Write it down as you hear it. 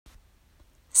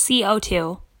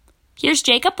CO2. Here's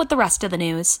Jacob with the rest of the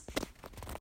news.